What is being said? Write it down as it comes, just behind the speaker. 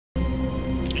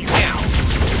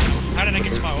did I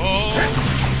get smoke? Oh!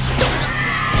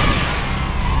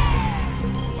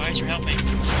 Why is you helping? I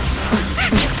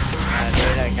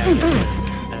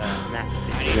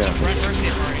need some front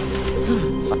birthday party.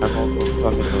 I'm also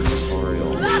fucking a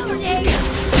tutorial.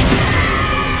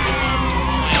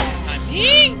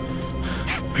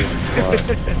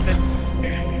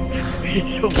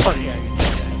 It's so funny how you do that.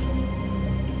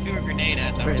 threw a grenade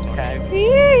at that. First time.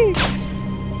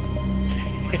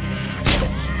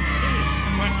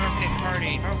 Front birthday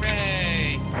party,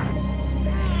 hooray!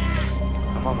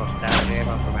 I'm almost out of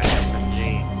ammo for my SMG.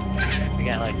 We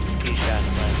got like 2 shots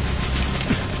left.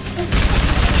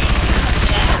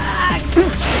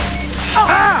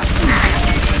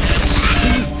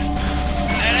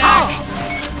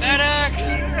 Medic!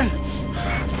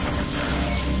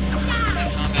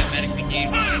 Combat medic, we need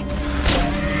one. I'm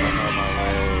on my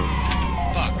way.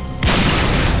 Fuck.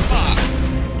 Fuck.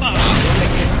 Fuck.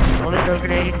 Want a throw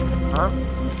grenade? Huh?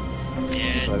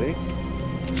 Yeah. Buddy?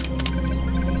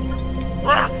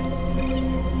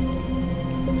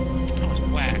 That was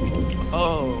whack.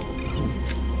 Oh.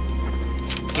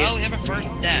 Well, we have a first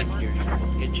death.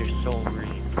 Get your soul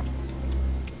read.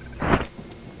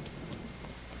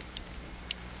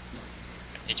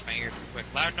 Itch my ear real quick.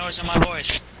 Loud noise on my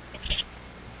voice.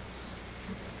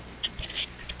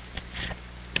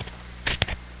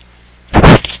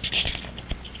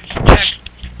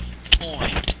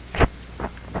 Checkpoint.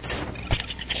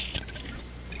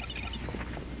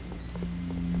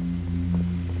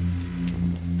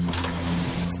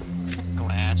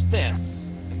 Glass fifth.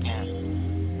 Again.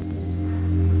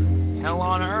 Hell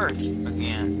on earth.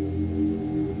 Again.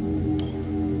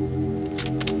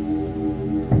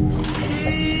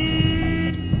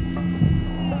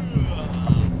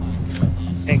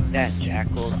 Take that,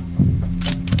 Jackal.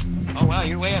 Oh wow,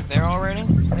 you're way up there already?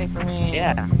 Wait for me.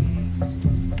 Yeah.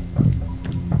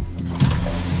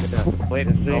 Wait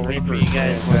for you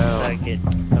guys once I get.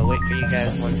 I'll wait for you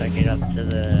guys once I get up to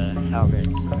the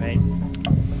Halberd, right?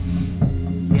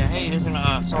 Yeah, hey, there's an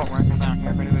assault rifle down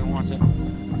here if anybody wants it.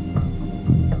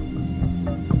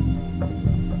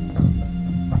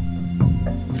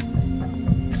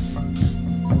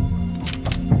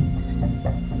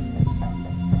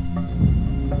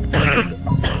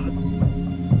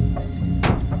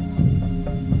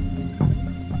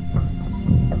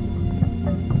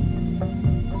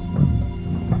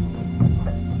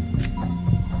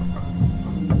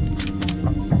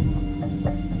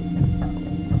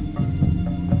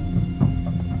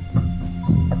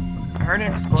 I heard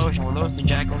an explosion. Were those the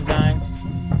jackals dying?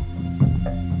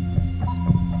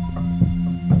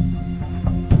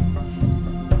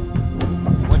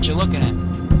 What you looking at?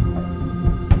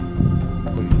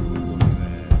 What are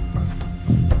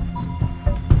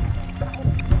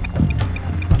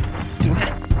you looking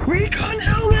at? Recon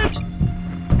helmet!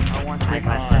 I want I recon.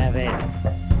 must have it.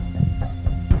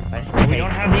 We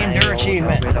don't have the Endure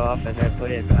achievement. It off and then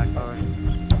put it back on.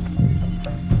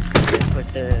 Just put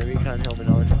the recon helmet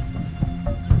on.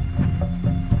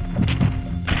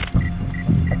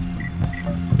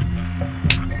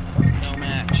 No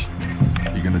match.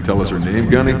 You gonna tell us her name,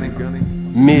 Gunny?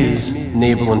 Ms.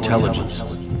 Naval Intelligence.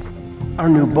 Our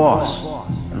new boss.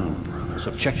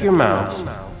 So check your mouths,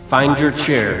 find your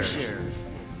chairs,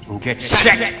 and get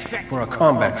set for a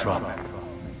combat drop.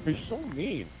 They're so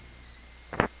mean.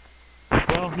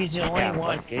 Well, he's the only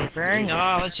one preparing.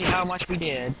 Oh, let's see how much we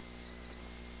did.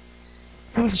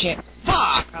 Who's the champ?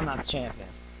 Fuck! I'm not the champion.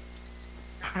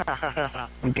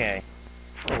 Okay.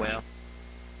 Oh well.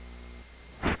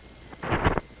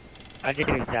 I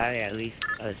didn't die at least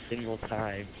a single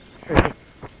time. I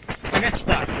got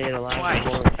stuck. I stayed alive Twice. the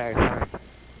whole entire time.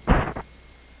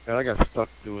 And I got stuck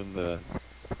doing the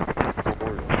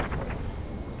tutorial.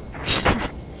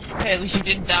 Hey, at least you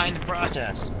didn't die in the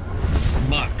process.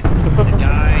 Muck. The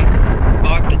guy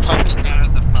fucked the toughest out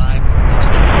of the 5.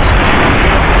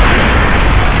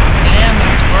 Damn,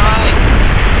 that's right.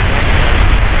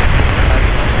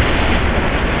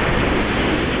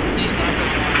 He's not the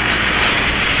one.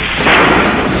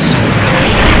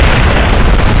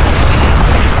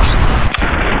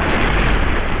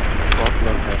 Fuck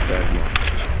don't have that luck.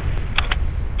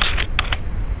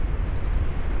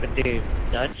 But dude,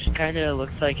 Dutch kinda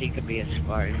looks like he could be a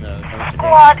Spartan though, don't you think?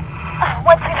 Squad,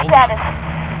 what's your status?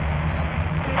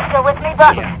 You still with me,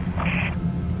 Buck? Yeah.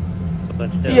 But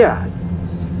still. Yeah.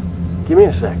 Give me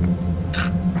a sec.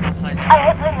 I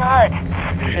hit the hood.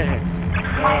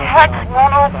 My hex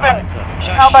won't open.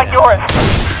 How about yours?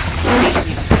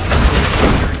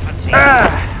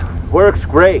 Works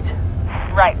great.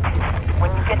 Right.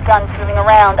 When you get done fooling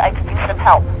around, I could use some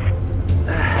help.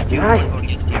 Did I?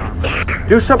 ODST armor.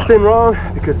 Do something wrong,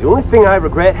 because the only thing I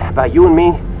regret about you and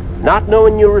me, not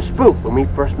knowing you were a spook when we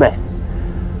first met.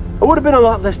 I would have been a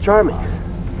lot less charming.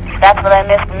 That's what I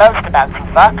missed most about you,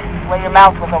 Buck. Well, your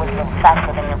mouth was always a little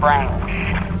faster than your brain.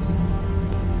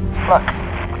 Look,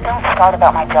 don't start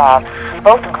about my job. We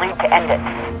both agreed to end it.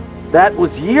 That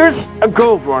was years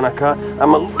ago, Veronica.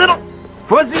 I'm a little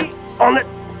fuzzy on the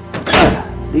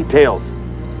details.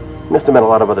 Must have met a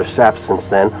lot of other saps since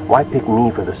then. Why pick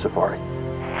me for the safari?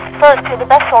 First, you're the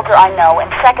best soldier I know,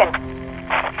 and second,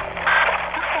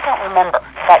 I don't remember.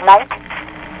 That night?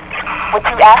 What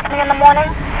you asked me in the morning?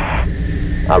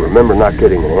 I remember not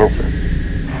getting an answer.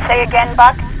 Say again,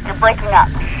 Buck. You're breaking up.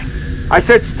 I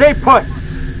said stay put!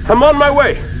 I'm on my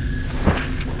way!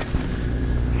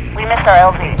 We missed our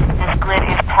LZ. This grid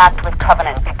is packed with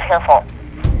Covenant. Be careful.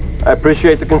 I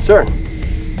appreciate the concern.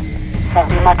 Won't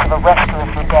be much of a rescue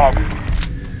if you're dead.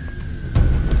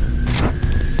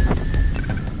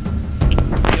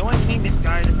 The only thing this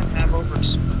guy doesn't have over...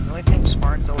 The only thing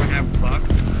Spartans don't have Buck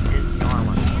is the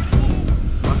armor.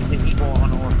 Buck is equal on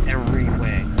every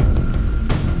way.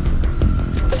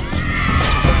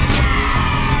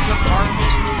 The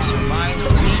farmers need to survive the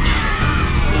arena.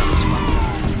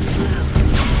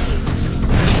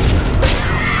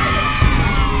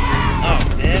 Oh,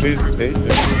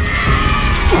 this?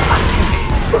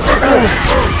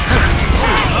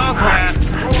 Oh crap!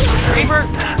 Reaper?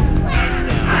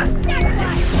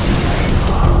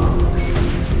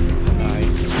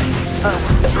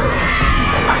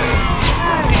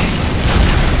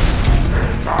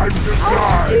 Time to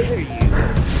die!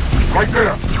 Right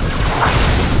there!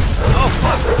 Oh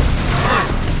fuck!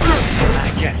 I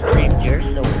just ripped your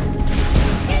soul.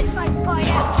 Here's my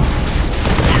fire!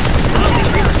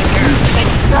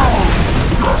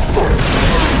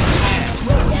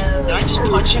 Did I just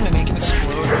punch him and make him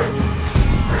explode?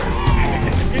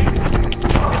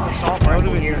 Assault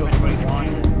rifle here if anybody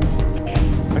wants it.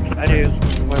 I do.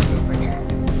 Right here.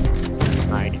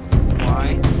 Right. Why?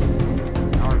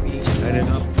 RV. I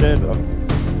didn't stand up.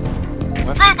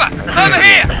 Trooper! Over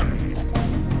here!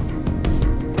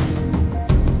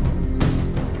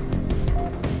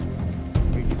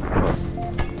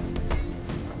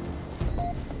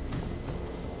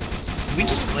 Did we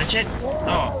just glitch it?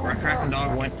 Oh, our tracking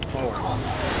dog went forward.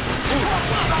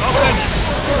 Oh goodness!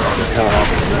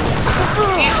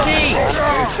 EST!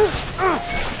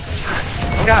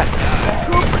 Oh god!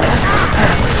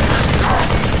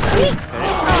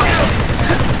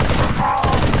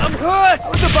 I'm hurt! I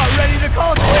was about ready to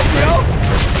call it quits, yo!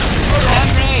 Have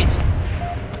grenades!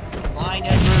 Flying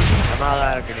Edward. I'm all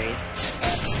out of grenades.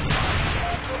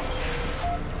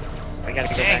 I gotta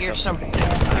get Hey, back here's up. some.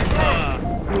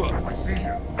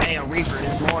 Hey, a Reaper,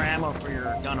 there's more ammo for your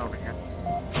gun over here.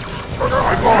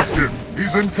 I lost him!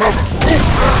 He's in cover!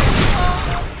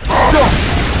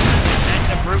 And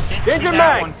the brute didn't Change see your that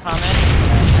mags. one coming.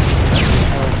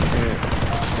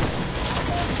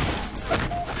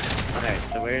 Okay,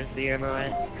 so where's the ammo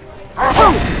at?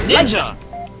 Ninja!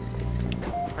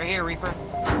 Right here, Reaper.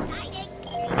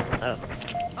 Oh.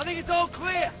 I think it's all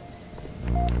clear!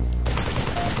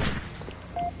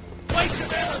 Wait a minute!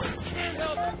 Can't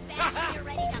help it!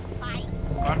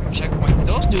 Got from checkpoint.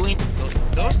 Those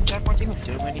checkpoints even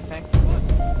do anything?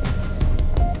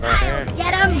 Right there.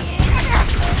 Get him!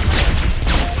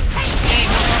 Hey,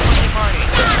 party.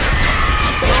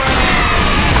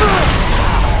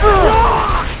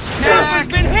 Camper's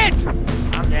been hit!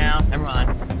 I'm down. Never mind.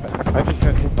 I just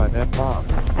got hit by that bomb.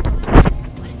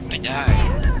 I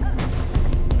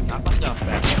died. Got my stuff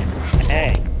back.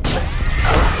 Hey.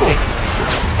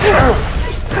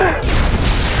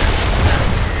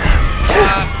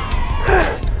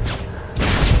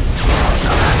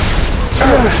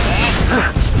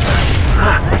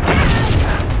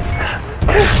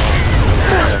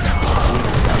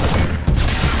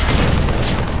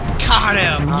 Got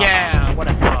him! Yeah! What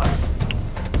a fuck.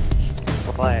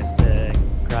 What? The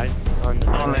grind on the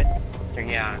toilet? So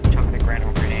yeah, chuck the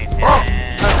random grenade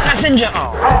and... Passenger! Oh!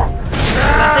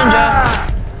 Passenger!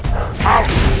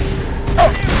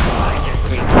 I just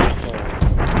ripped your soul.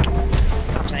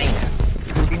 Stop saying that.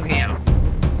 You're creeping me out.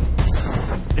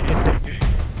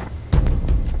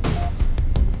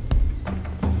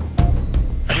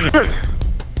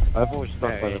 I've always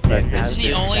stuck by the Alright, fact how's that This is the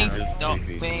this only... sound? No,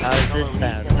 wait. How's this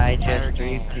sound? I just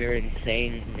ripped your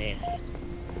insaneness.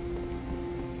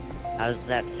 How's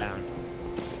that sound?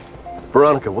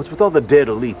 Veronica, what's with all the dead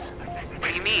elites? What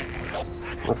do you mean?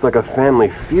 Looks like a family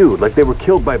feud, like they were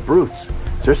killed by brutes.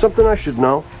 Is there something I should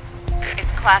know?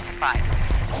 It's classified.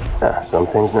 Ah, some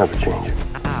things never change.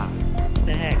 Ah, what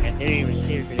the heck? I didn't even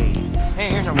see a grenade. Hey,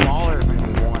 here's a Mauler